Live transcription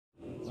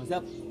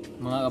What's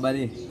up mga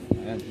kabali?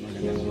 Ayan,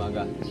 magandang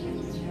umaga.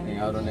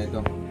 Ngayong araw na ito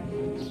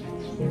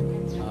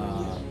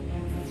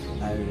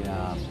dahil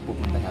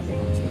pupunta sa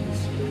ating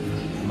service.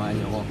 Samahan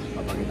niyo ako,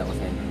 papakita ko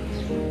sa inyo.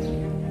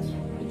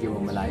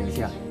 Medyo malayo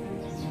siya,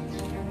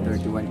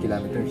 31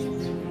 kilometers.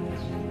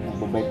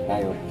 Magbabike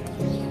tayo,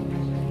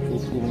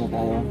 safety muna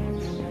tayo.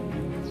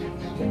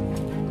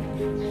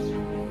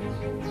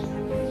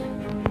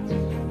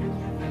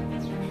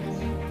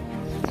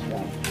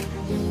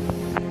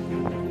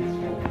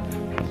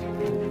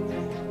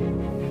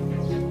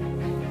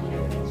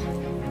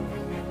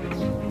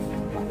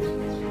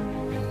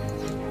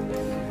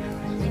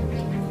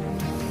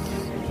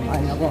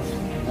 Samahan niyo ako,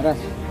 tara.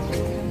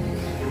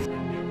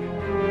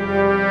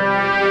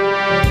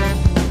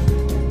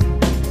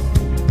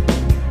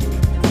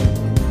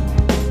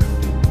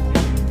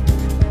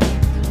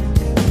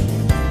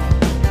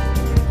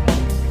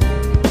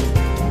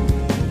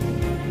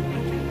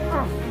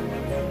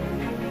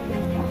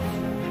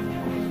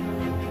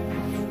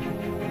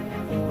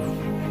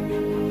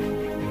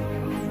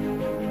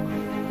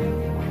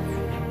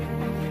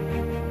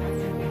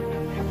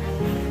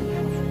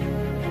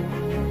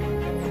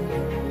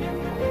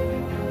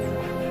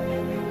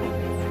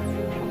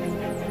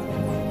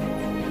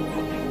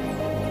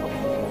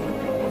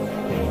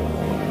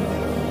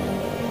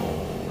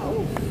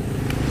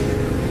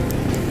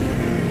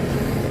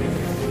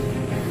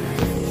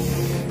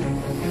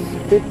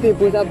 50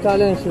 push-up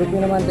challenge, huwag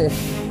nyo naman test.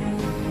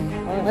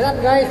 What's up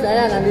guys?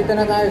 Ayan, nandito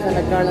na tayo sa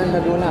Nagcarlan,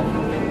 Laguna.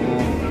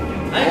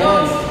 Hi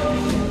guys!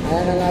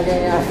 Ayan ang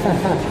aking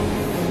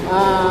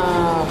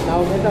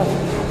tawag nito.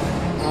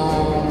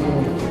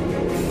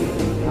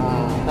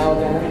 Tawag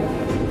na.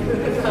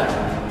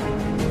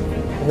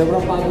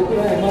 Sobrang pagod ko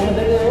eh.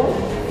 Mamadali ako.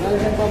 Lalo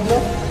ng Pablo.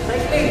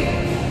 Cycling!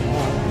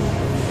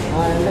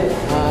 Hindi.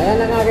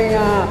 Ayan ang aking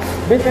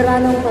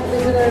veteranong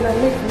practitioner ng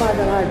mixed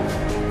martial arts.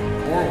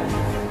 Ayan.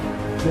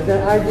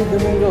 Mr. RG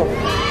Domingo.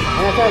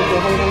 Ayan sir,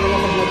 okay na muna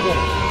mag-vlog ko.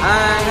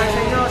 Sa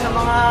inyo, sa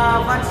mga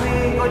fans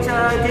ni Coach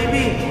JB,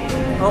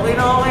 okay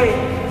na okay.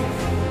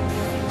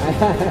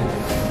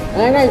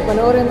 Ayan guys,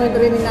 panoorin mo yung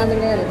training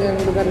namin ngayon. Ito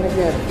yung lugar ni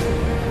Sir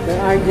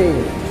RJ.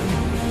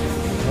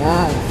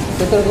 Ayan,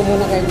 tutur ko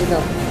muna kayo dito.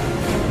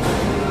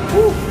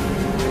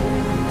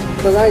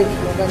 Ito guys,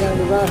 yung kanyang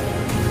lugar.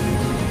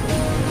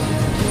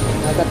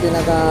 Nasa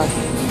pinaka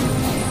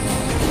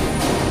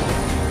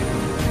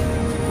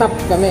top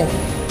kami.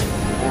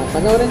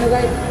 Panoorin nyo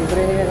guys,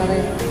 i-training na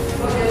kami. Yeah,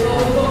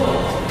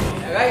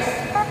 guys,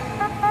 start!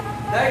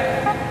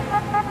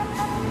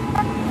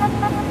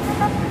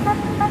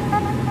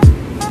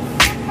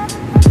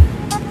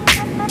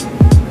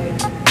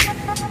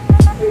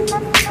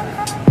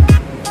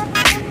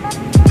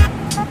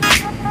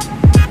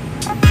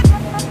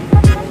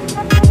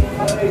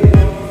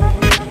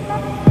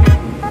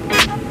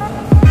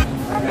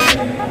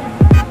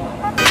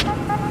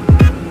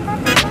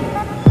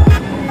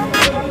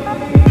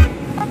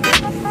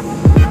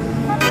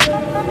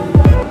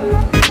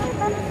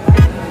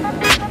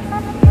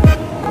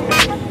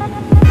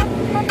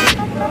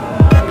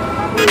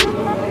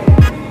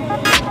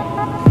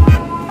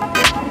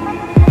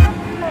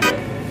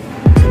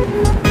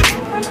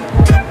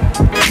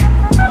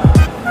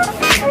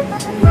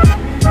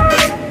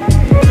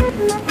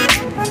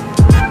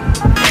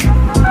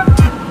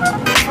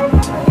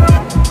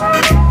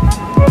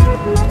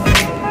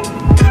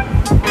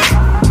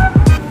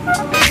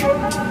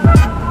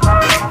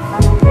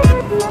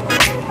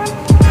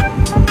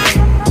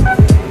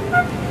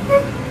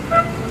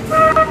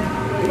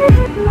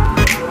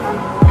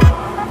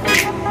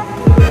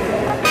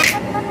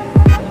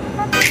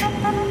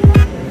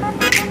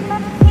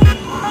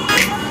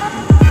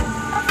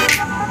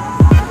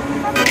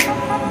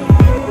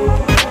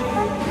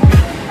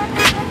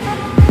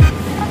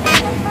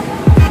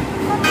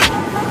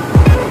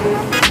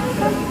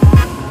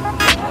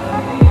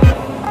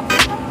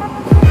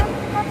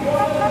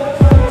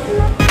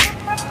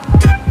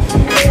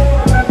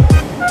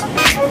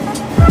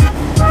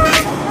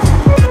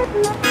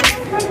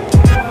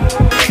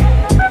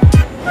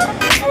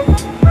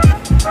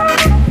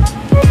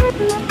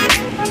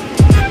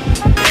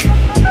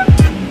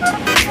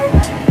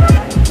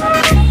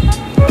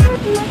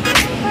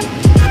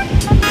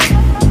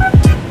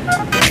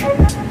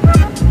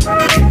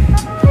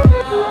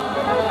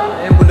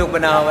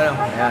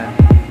 Ayan.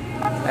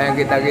 Ayan,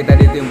 kita-kita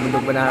dito yung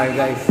bundok Banahaw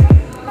guys.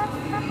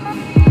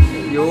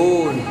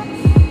 Yun.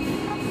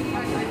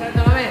 Start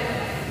na kami.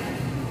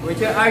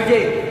 With your RJ.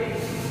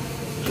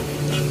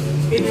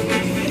 Speed.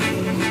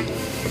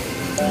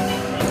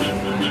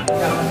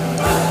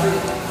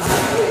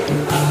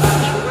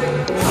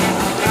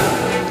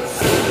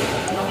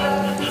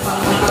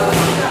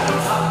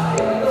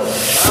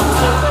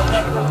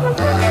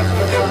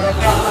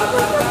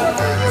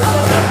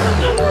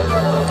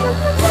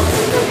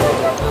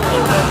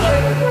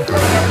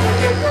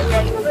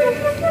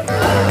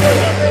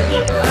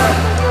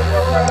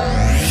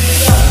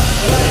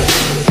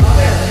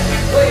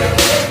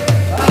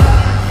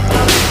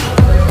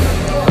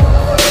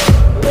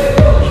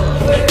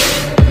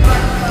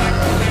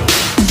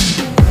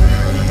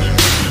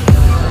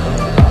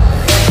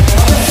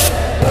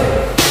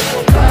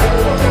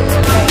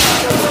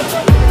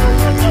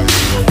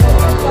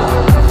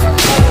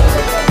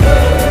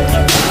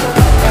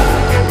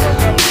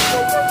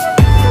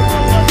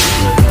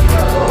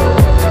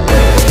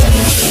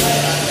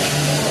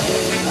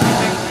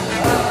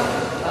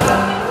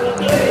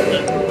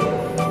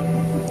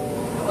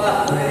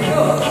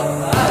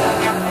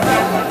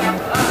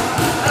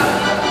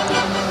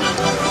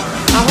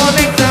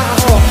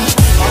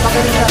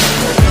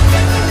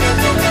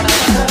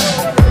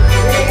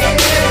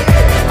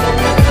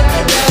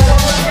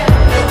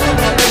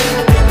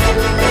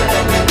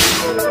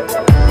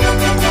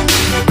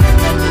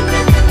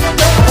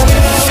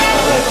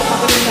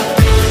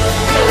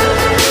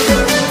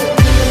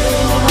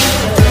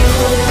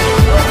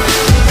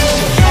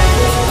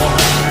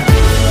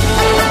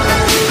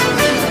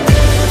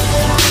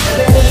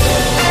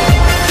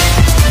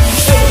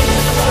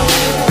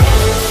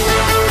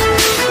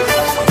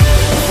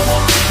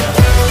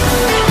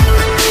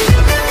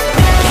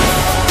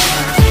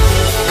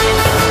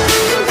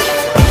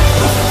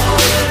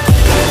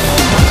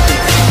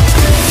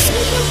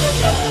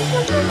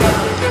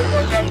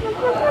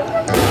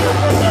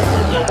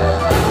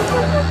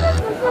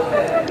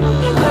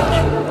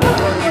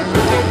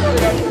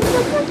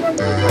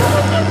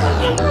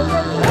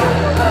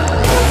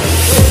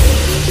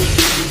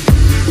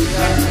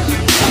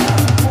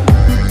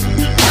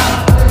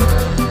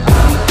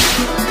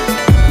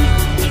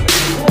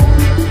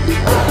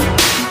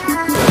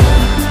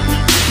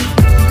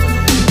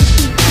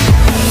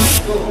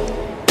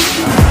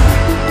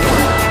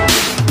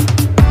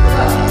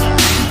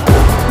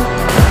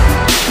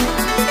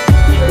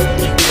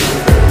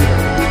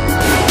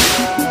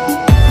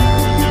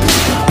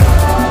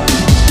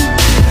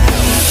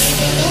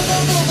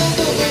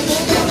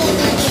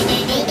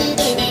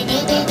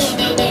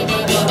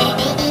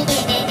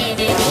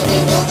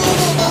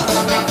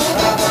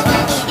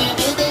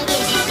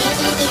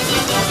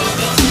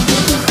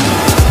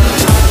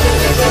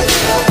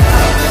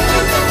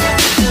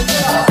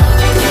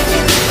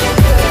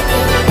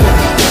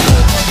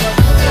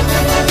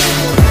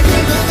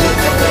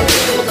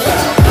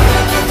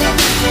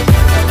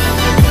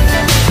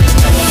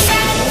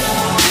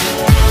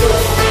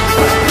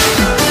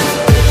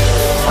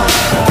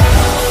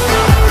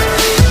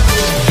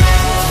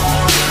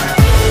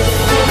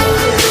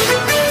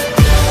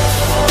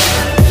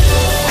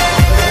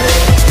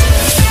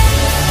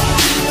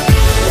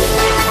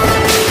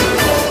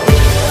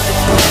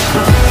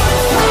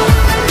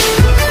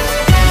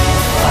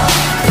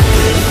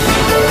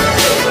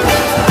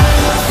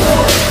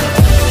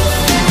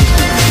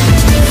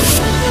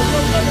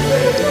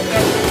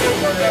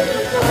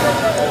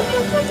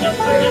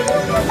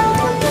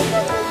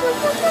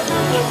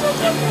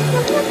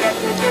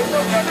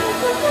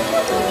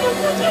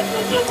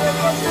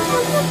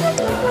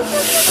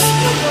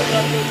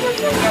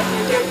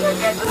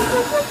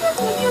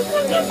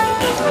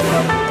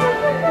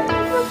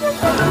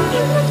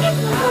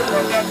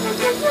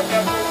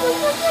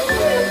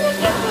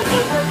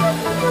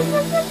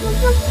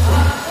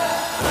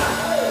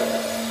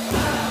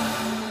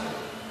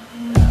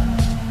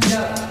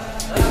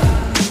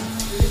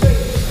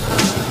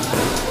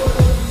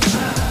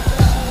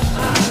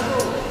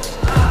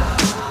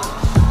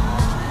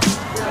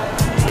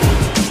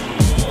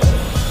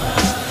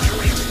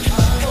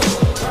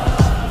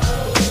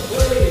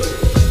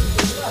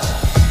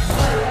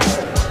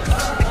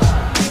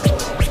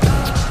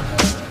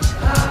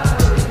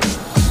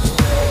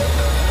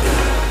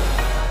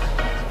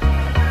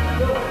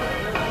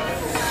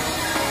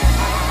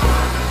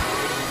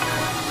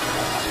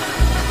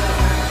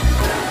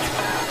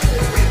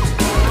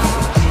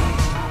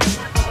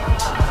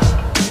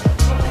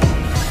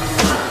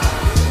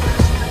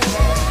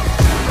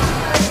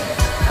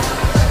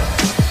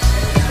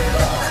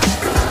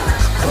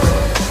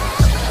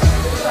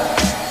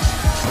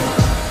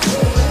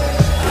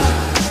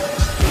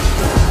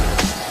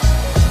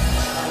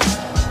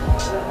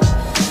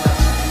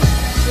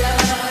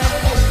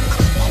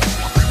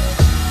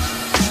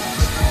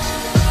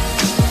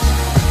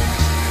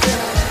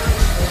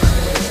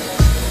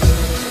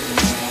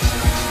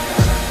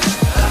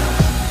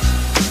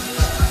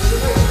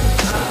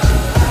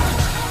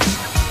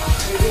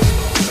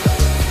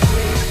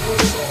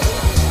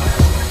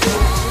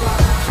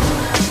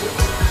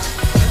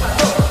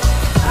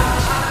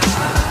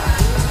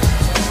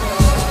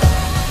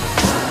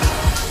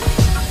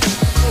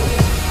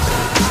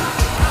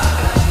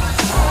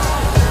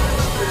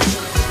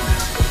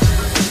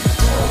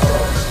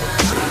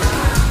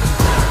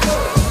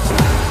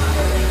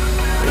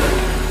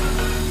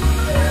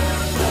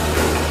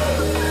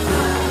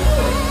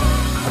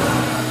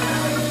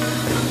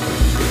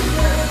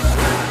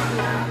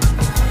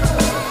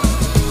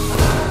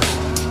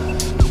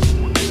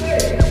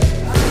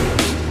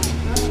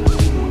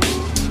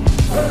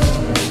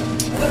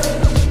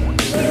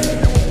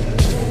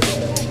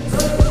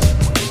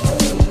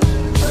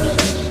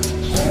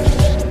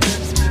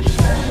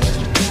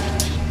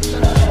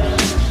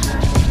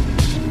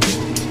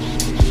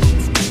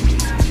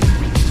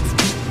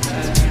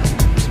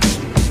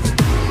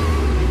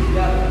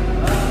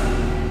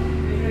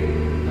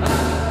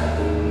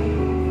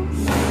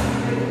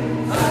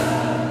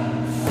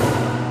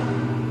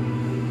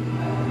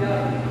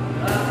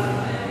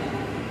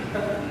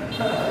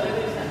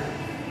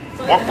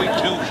 What we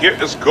do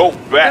here is go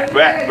back,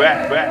 back,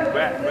 back, back,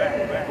 back,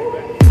 back, back.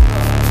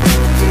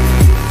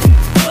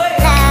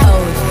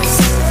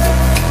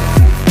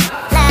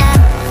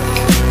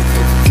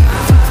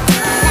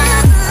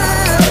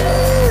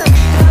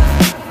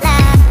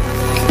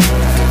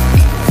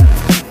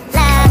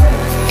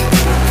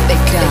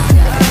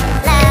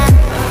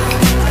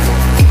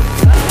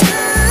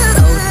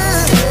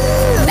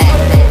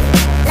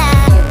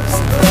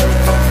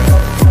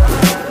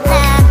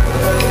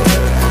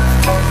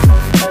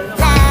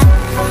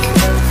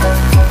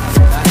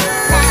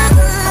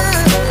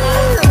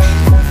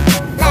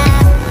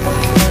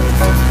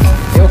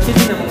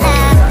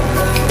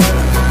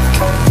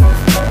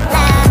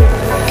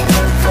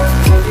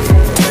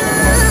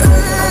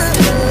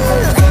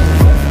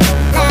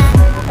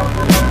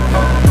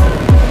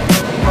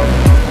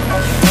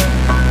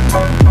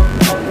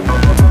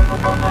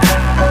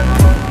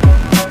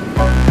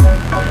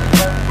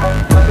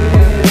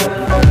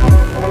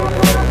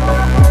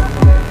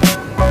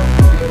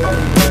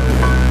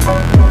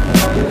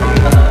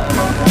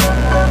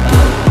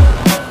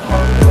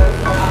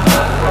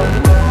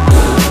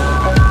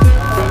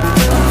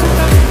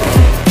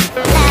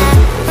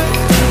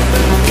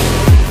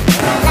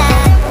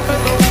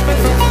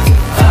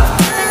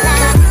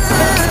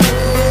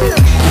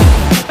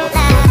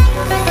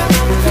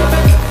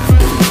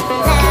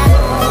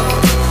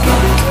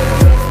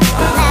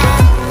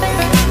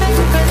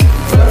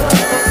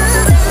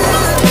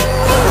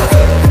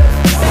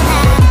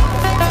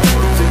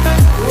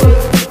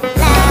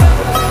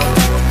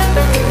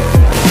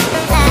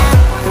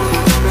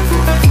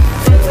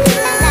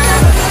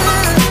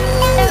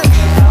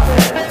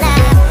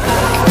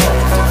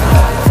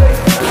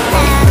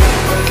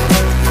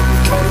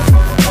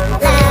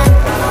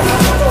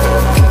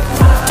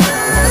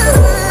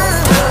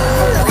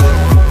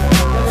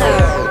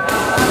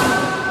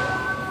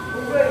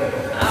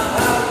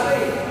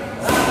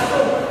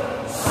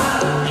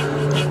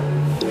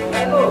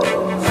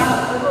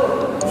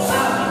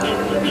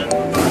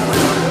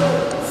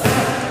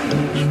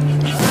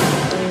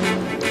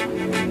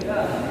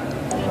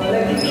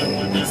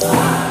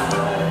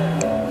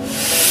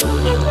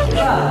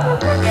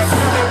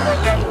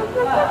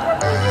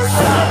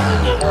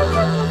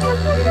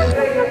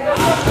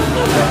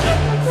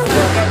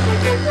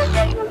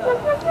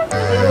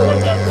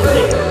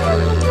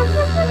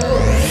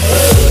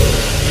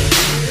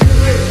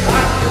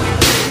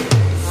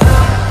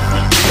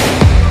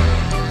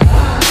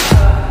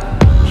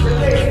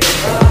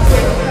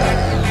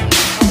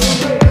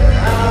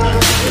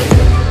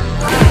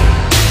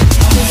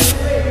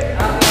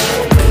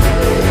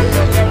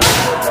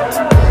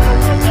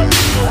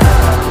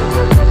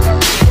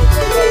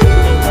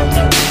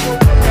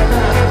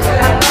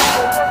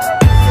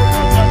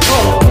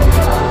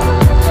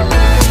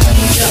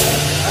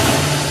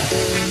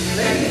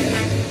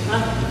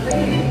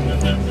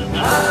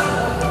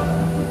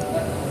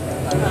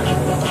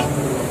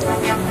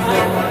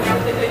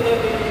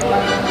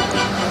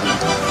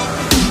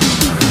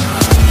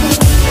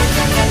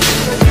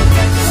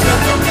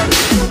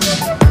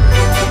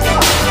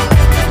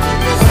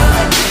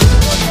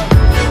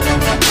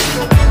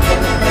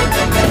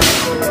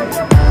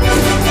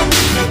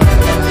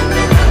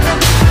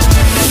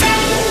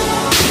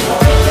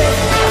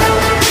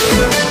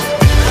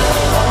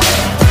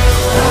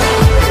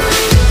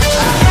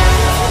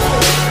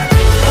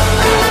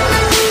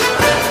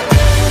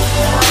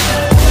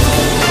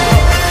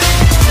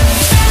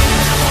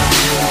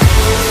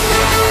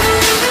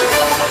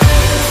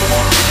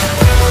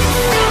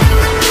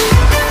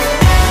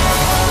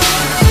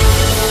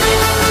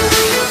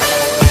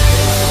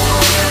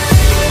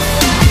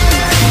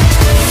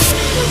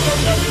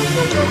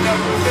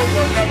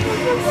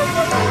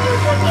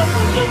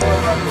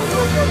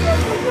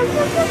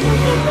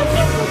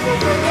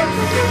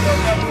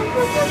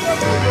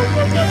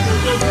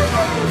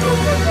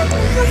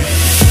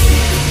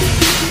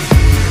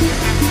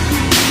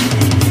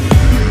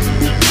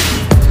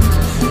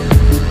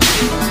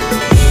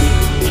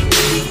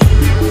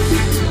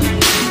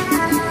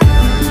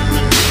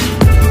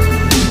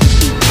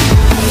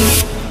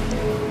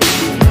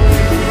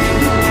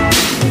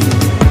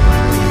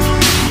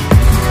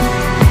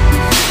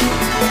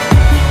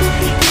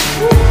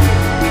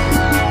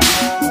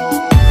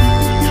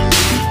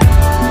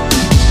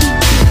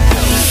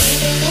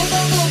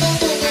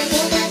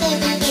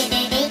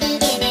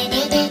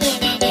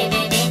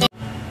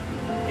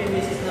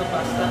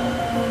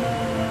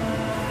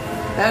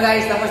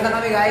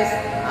 guys.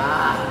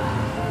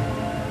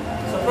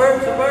 Superb,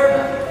 superb.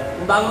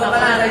 Kung bago ka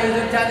pala sa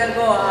YouTube channel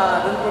ko,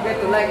 don't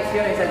forget to like,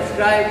 share, and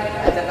subscribe.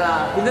 At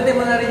saka, pindutin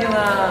mo na rin yung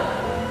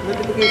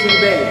notification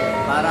bell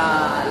para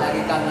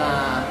lagi kang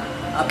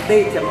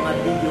update sa mga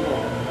video ko.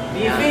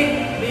 Be fit,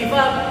 be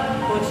fab,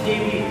 Coach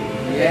JB.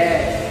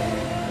 Yes.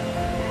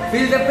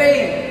 Feel the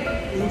pain.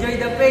 Enjoy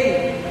the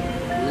pain.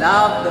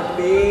 Love the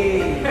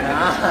pain.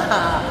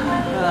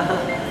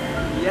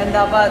 Yan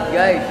dapat,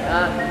 guys.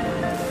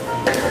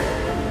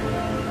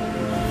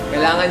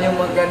 Kailangan nyo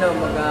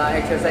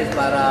mag-exercise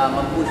para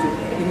mag-boost yung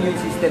immune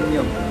system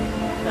nyo.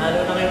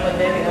 Lalo na ngayong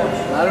pandemic, Coach.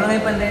 Lalo na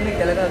ngayong pandemic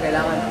talaga,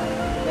 kailangan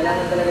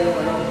talaga yung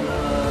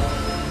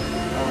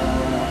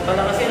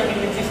Palakasin ang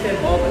immune system.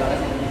 Oo,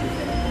 palakasin ang immune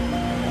system.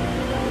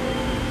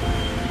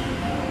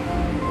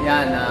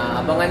 Yan,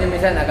 abangan nyo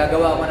minsan,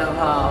 nagagawa ko ng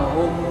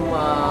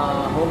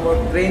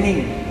homework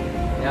training.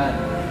 Yan.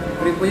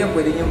 Free po yun,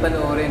 pwede nyo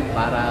panoorin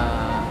para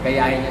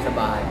kayahin nyo sa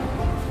bahay.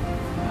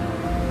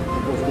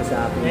 Post ko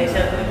sa akin. May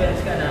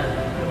self-defense ka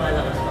na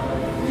lumalakas pa ka.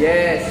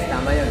 Yes,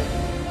 tama yun.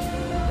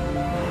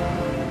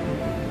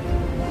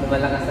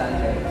 Lumalakas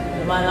saan kayo?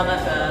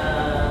 Lumalakas sa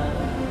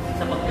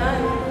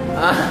pagkain.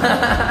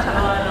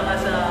 Lumalakas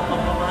sa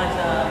pagmamahal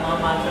sa mga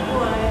mahal sa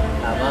buhay.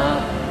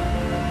 Tama.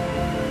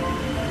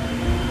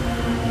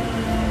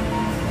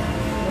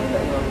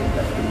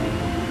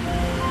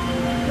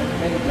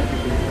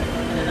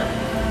 Ano na?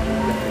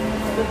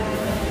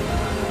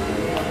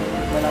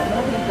 Wala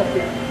na yung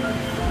kapit.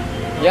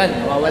 Yan,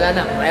 mawawala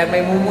na. Kaya may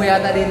mumu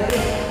yata dito.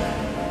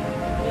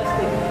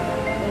 Plastic.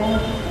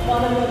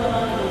 Paano mo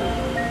nakano?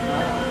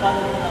 Paano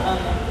mo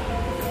nakano?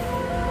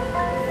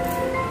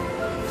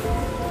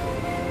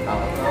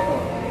 Takot na ako.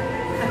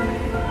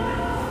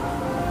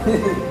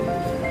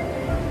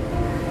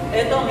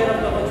 Ito ang hirap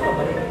ka, Coach,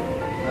 pabalik.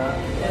 Ha?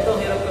 Ito ang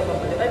hirap ka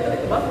pabalik. Ay,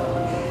 ito ba?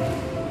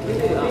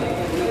 Hindi lang.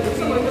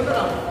 Ito na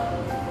lang.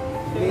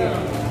 Hindi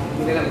lang.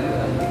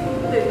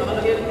 Hindi,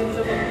 nakalagay rin dito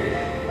sa pabalik.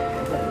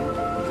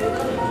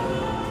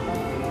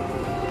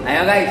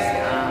 Ayan guys,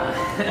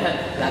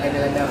 laki na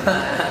lang daw.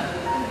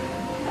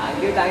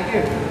 Thank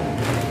you.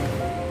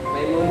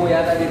 May mumu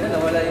yata dito,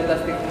 nawala yung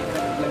plastic.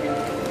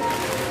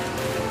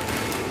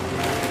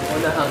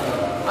 Unahang.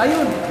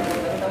 Ayun!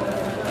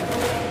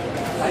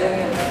 Sayang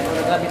yan,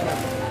 wala gamit na.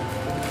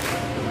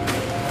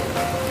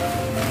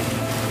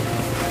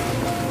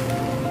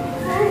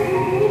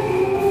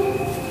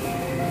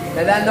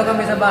 Dadaan daw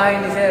kami sa bahay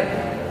ni Sir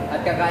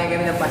at kakain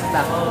kami ng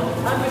pasta.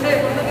 Kasi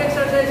kung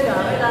nag-exercise ka,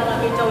 kailangan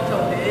may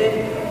chow-chow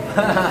din.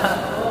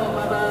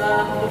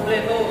 Para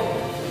kumpleto.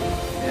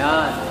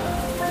 Ayan.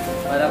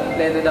 Para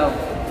kumpleto daw.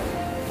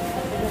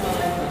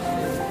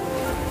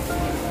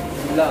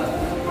 Yun lang.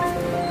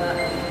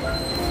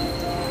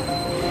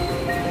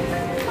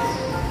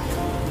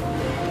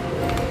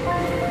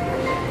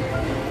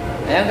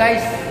 Ayan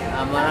guys,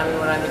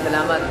 maraming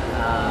salamat.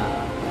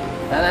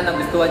 Sana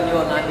nagustuhan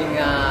nyo ang ating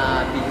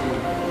video.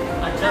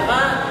 At saka,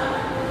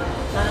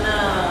 sana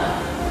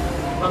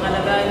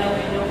pangalagaan yung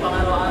inyong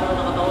pang-araw-araw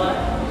na katawan.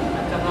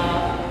 At saka,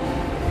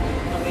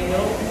 ang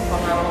inyong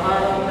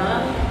pang-araw-araw na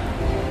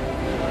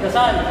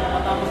dasal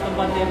matapos ng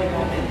pandemic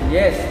natin.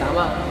 Yes,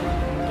 tama.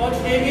 Coach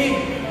JB,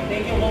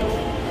 thank you,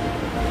 Coach.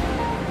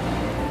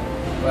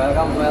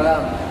 Welcome.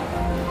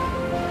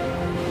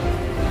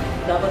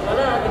 Dapat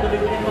pala, ginuloy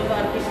ko yung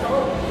pagka-artista ko.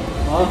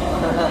 Oh?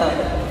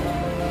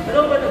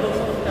 Ano ba na daw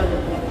sa hospital?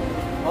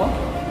 Oh?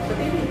 Sa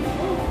TV?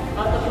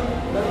 Tatapos,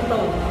 2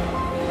 taon.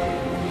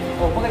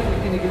 Oh, bakit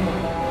tinigil mo?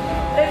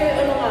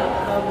 Ano nga,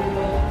 sabi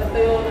mo,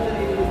 nagtayo ako na sa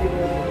video ko.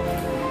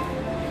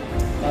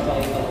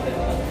 Papakita ko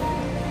tayo.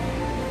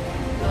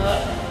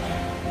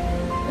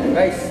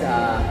 Guys,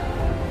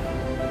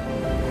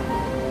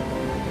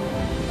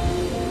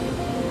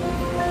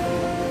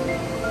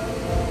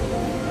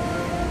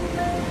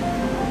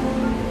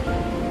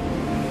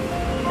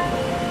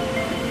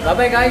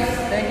 bye-bye guys.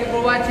 Thank you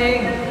for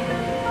watching.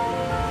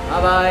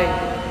 Bye-bye.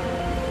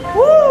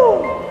 Woo!